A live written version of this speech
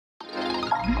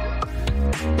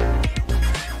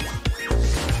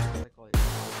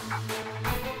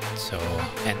So,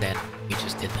 and then we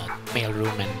just did the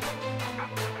mailroom and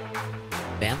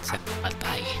vents and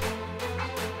Altai.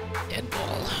 Dead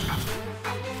ball.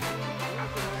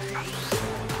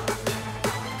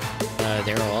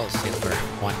 They're all silver.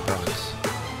 One bronze.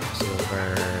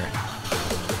 Silver.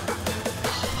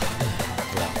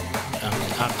 Well,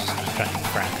 I'm just gonna try and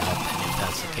frag out if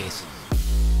that's the case.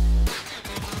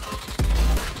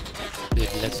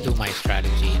 Dude, let's do my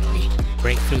strategy and we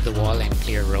break through the wall and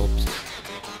clear ropes.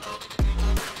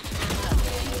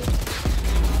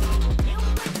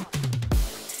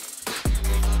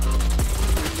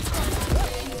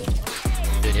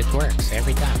 Dude, it works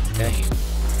every time, I'm telling you.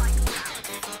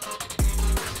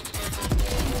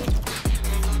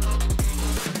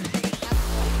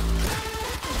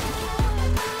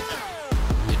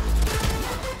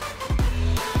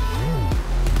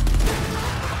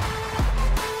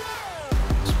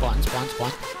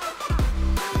 Spawn.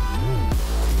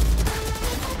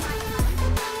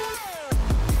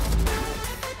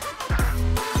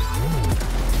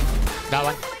 Got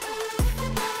one.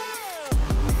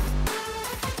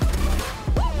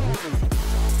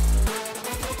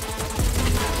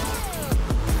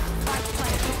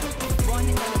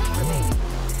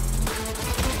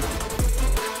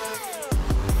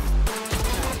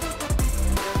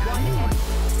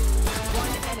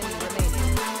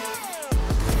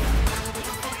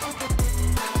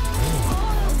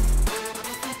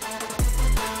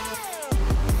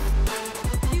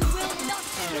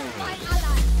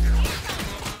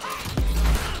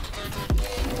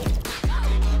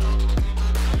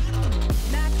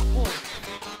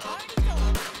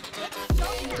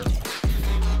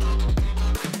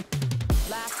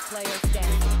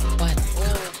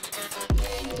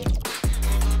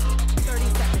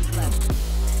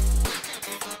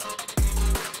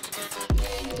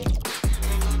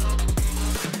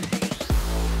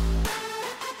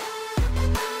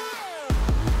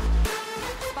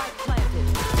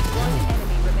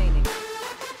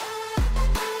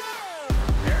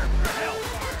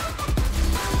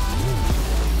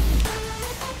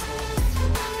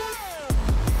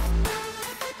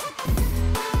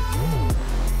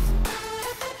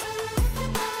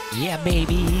 Yeah,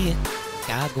 baby!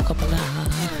 Gago ka pala!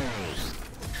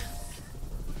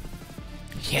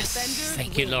 Yes!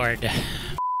 Thank you, Lord!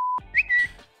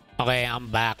 Okay,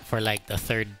 I'm back for like the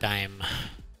third time.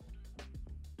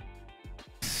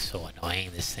 So annoying,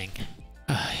 this thing.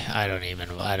 I don't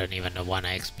even want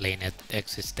to explain it.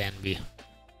 Existenby.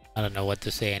 I don't know what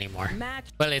to say anymore.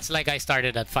 Well, it's like I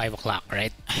started at 5 o'clock,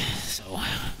 right? So...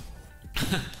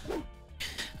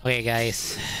 Okay,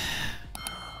 guys.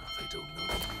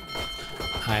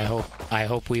 I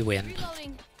hope we win.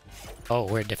 Oh,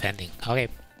 we're defending. Okay,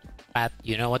 Pat,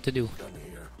 you know what to do.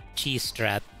 Cheese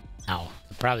strat. Now,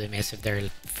 the problem is if there are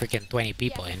freaking 20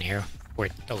 people in here, we're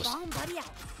toast.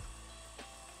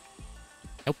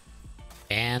 Nope.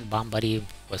 And Bomb Buddy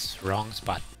was wrong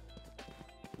spot.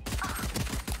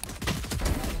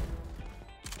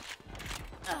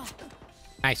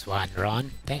 Nice one,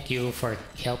 Ron. Thank you for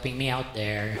helping me out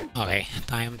there. Okay,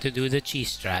 time to do the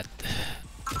cheese strat.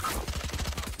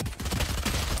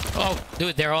 Oh,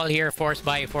 dude, they're all here. Force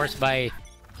by.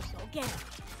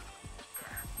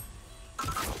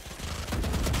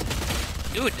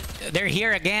 Dude, they're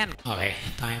here again. Okay,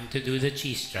 time to do the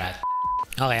cheese strat.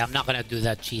 Okay, I'm not gonna do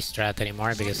that cheese strat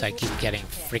anymore because I keep getting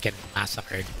freaking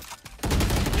massacred.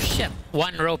 Shit.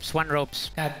 One ropes.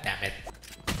 God damn it.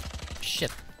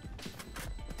 Shit.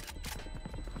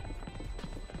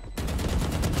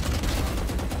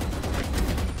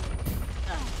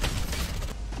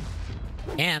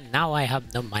 And now I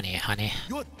have no money, honey.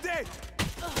 You're dead.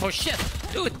 Oh shit,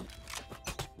 dude.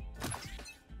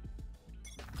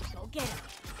 Go get him.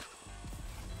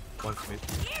 One mid.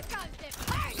 Here comes the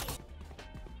party.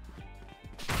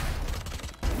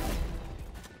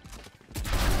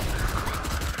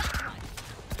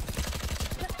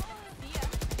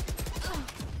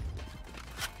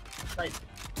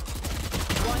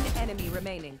 One enemy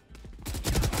remaining.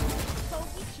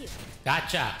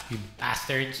 Gotcha, you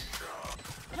bastards.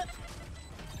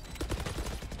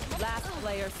 Last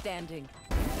player standing.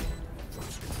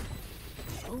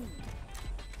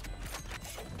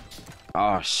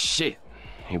 Oh shit.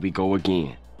 Here we go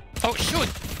again. Oh shoot!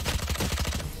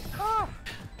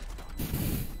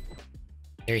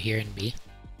 They're here in B.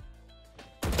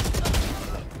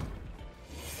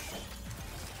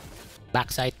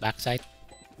 Backside.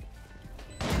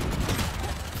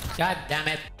 God damn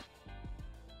it.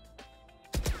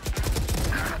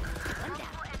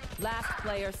 Last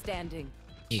player standing.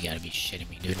 You gotta be shitting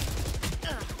me, dude.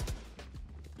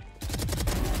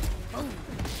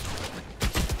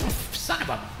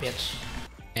 of a bitch.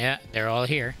 Yeah, they're all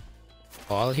here.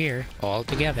 All here. All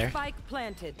together. Spike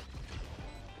planted.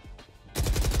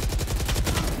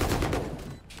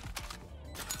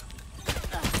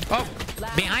 Oh!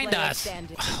 Last Behind player us!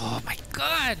 standing. Oh my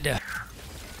god!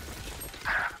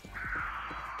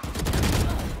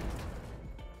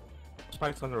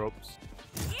 Spikes on the ropes.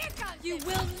 Here comes you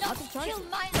will not kill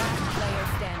my Last player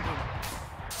standing.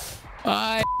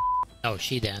 Oh,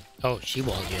 she did. Oh, she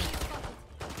walled you.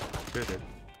 Good.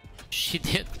 She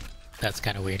did. That's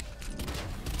kind of weird.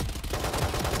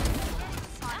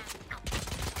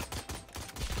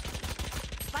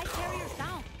 spike carriers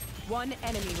down. One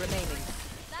enemy remaining.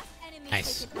 Last enemy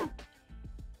Nice. taken out.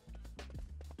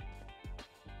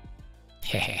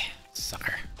 Hehe,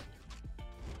 sucker.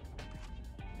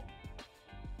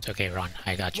 It's okay, Ron.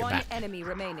 I got your One back. enemy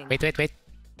remaining. Wait, wait, wait.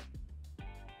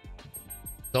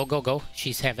 Go, go, go.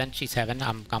 She's heaven. She's heaven.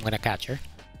 I'm gonna catch her.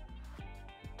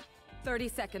 30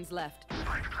 seconds left.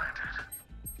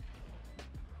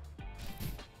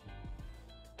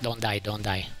 Don't die. Don't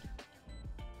die.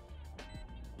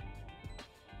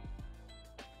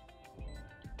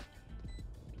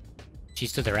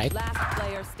 She's to the right. Last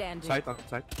player standing. Sight on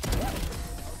sight.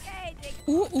 Okay, they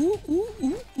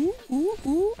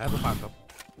I have a phantom.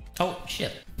 Oh,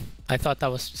 shit. I thought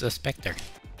that was the Spectre.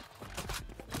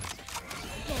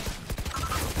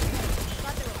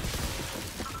 got the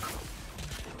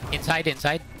rope. Inside,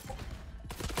 inside.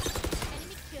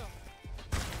 Enemy kill.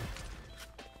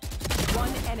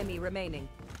 One enemy remaining.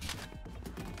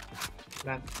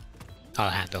 I'll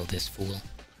handle this fool.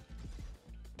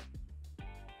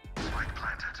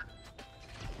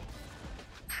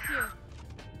 Here.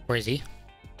 Where is he?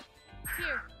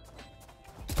 Here.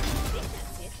 I think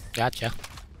that's it. Gotcha.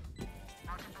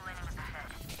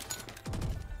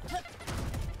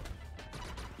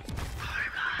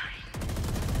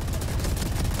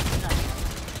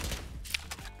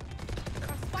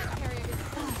 Our spike carrier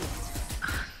is wounded.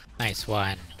 Nice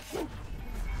one.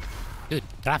 Dude,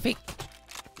 traffic.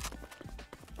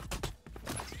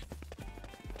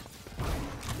 Enemy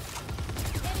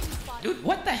spotted. Dude,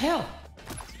 what the hell?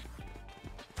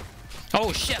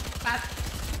 Oh shit! Ah.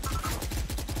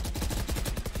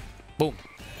 Boom.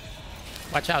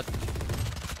 Watch out.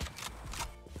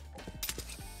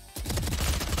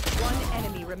 One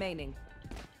enemy remaining.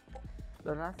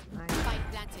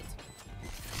 Spike planted.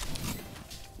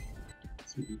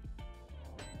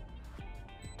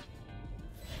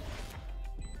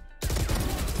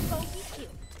 Bogey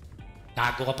kill.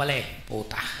 Tago ka pala eh.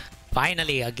 Puta.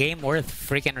 Finally, a game worth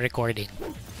freaking recording.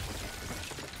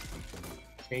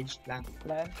 Stage lang.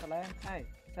 Lan. Ay,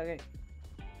 sorry.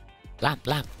 Lamp,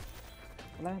 lamp.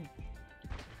 Lan.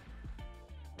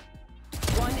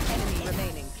 One enemy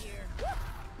remaining. Here.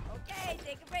 Okay,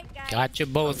 take a break, guys. Got you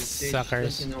both, Stage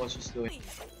suckers. doesn't know what she's doing.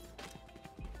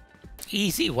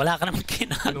 Easy, wala ka naman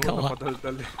Ano ginagawa.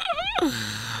 madaldal eh.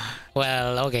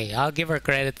 Well, okay, I'll give her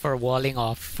credit for walling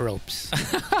off ropes.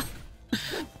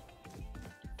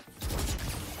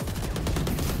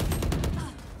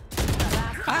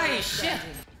 Last Ay, player shit!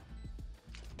 standing.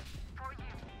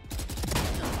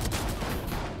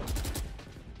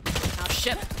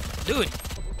 Shit! Dude!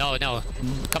 No, no.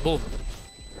 Kaboom.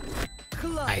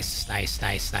 Close. Nice, nice,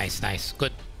 nice, nice, nice.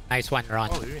 Good. Nice one, Ron.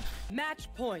 Oh, yun. Match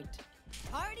point.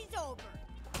 Party's over.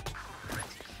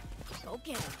 Go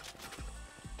get him.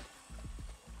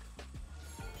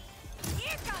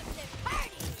 Here comes the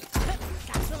party.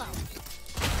 Cancel out.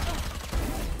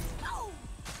 Oh.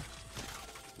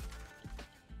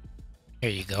 Here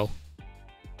you go.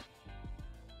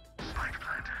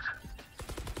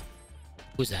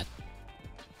 Who's that?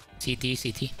 CT,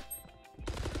 CT.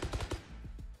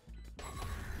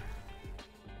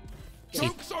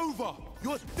 Joke's over!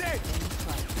 You're dead!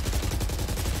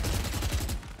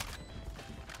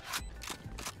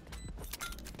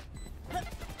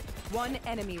 One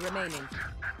enemy remaining.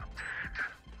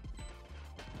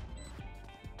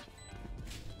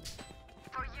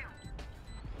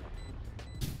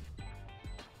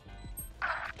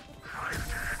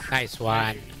 Nice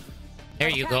one. There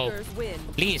you go. Attackers win.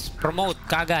 Please, promote,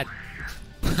 kagad.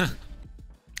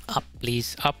 Up,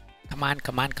 please, up. Come on,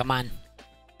 come on, come on.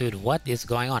 Dude, what is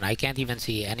going on? I can't even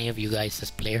see any of you guys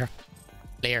as player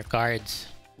cards.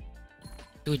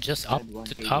 Dude, just up,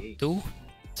 up two.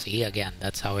 See again.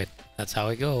 That's how it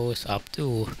goes. Up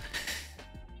two.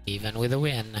 Even with a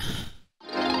win.